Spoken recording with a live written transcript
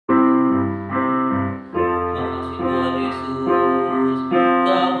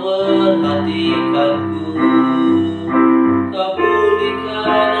perhatikanku, kau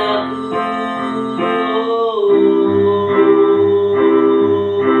pulihkan aku.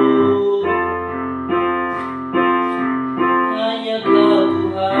 Hanya kau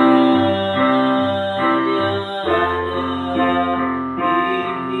Tuhan yang ada di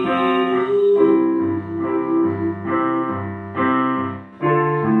hidupku.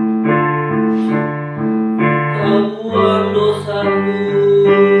 Kau buang dosaku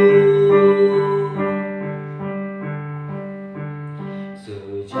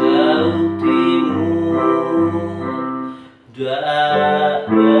sejauh timur,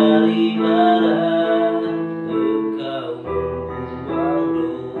 dari barat. Engkau membuang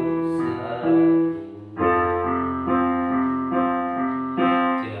dosaku.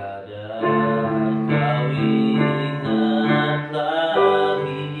 Tiada kau ingat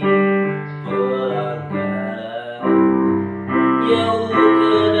lagi pelanggaran jauh ke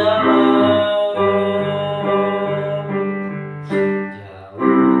dalam,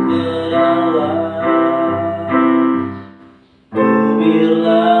 bibir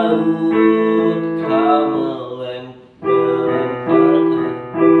laut kau melemparkan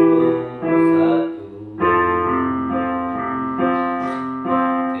dosaku.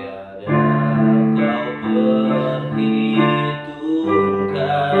 Tiada kau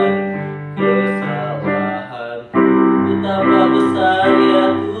perhitungkan kesalahanku. Betapa besar ya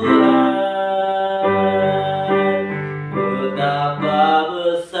Tuhan, betapa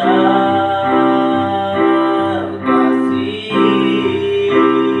besar kasih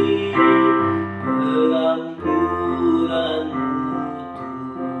pengampunanmu Tuhan.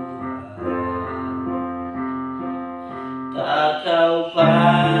 Tak kau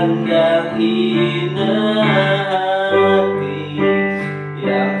pandang hina hati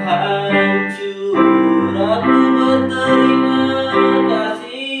yang hancur, aku berterima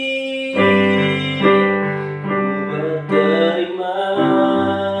kasih, ku berterima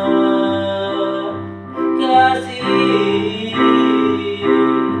kasih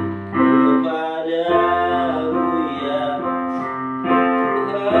kepadamu ya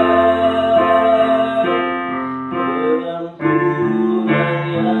Tuhan. Pengampunan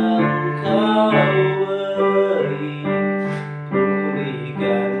yang kau beri,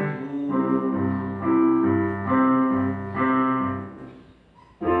 pulihkanku.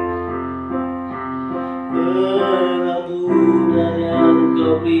 Pengampunan yang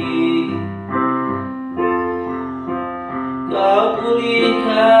kau beri, kau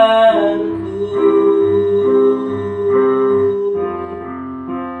pulihkanku.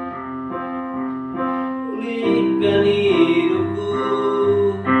 Pulihkan hidupku,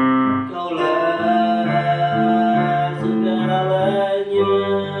 kaulah segalanya.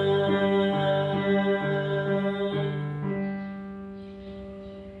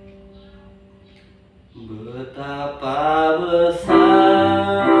 Betapa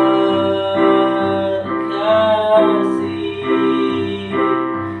besar kasih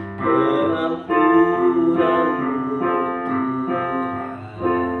pengampunanmu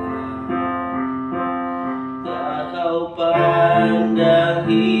Tuhan. Tak kau pandang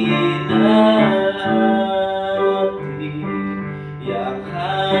hina hati yang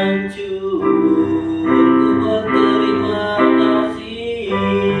hancur, ku berterima kasih,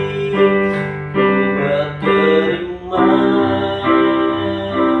 ku berterima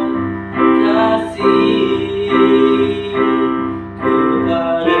kasih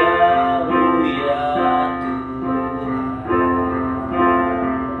kepadamu ya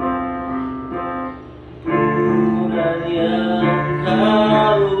Tuhan. Yang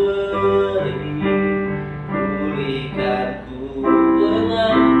kau beri, pulihkanku.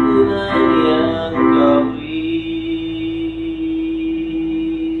 Pengampunan yang kau beri,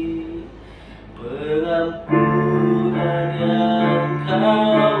 pengampunan yang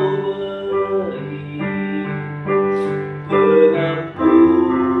kau beri,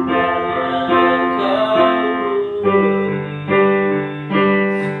 pengampunan yang kau beri,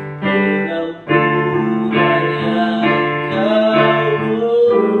 pengampunan yang kau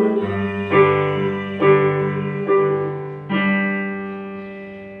beri,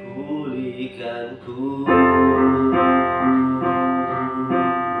 pulihkanku.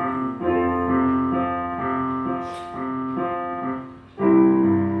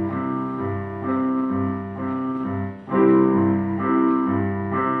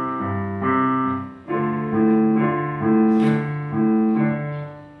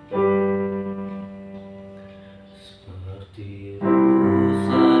 Seperti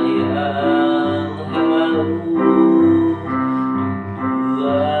rusa yang haus,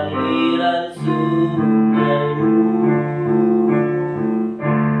 rindu aliran sungai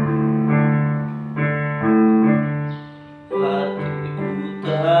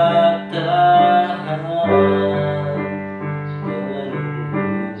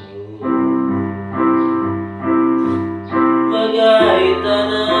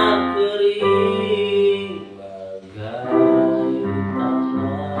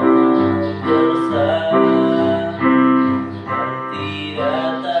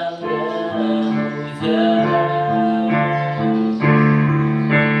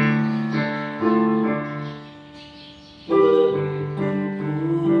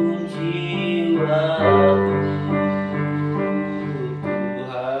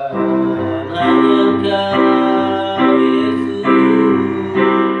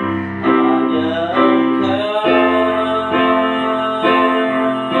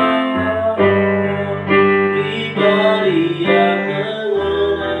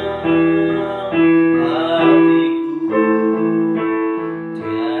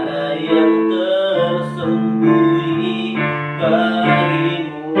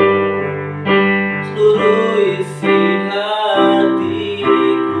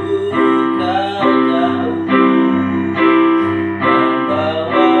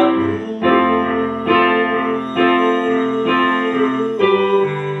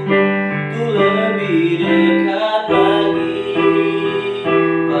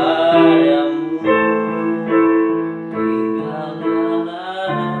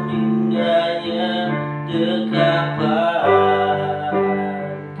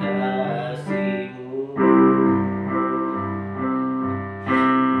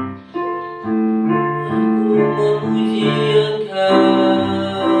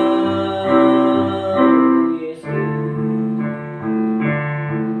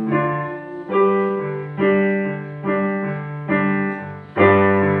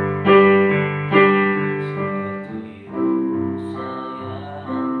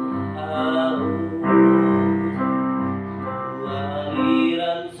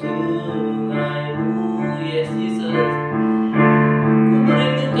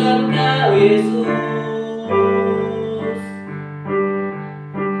Yesus.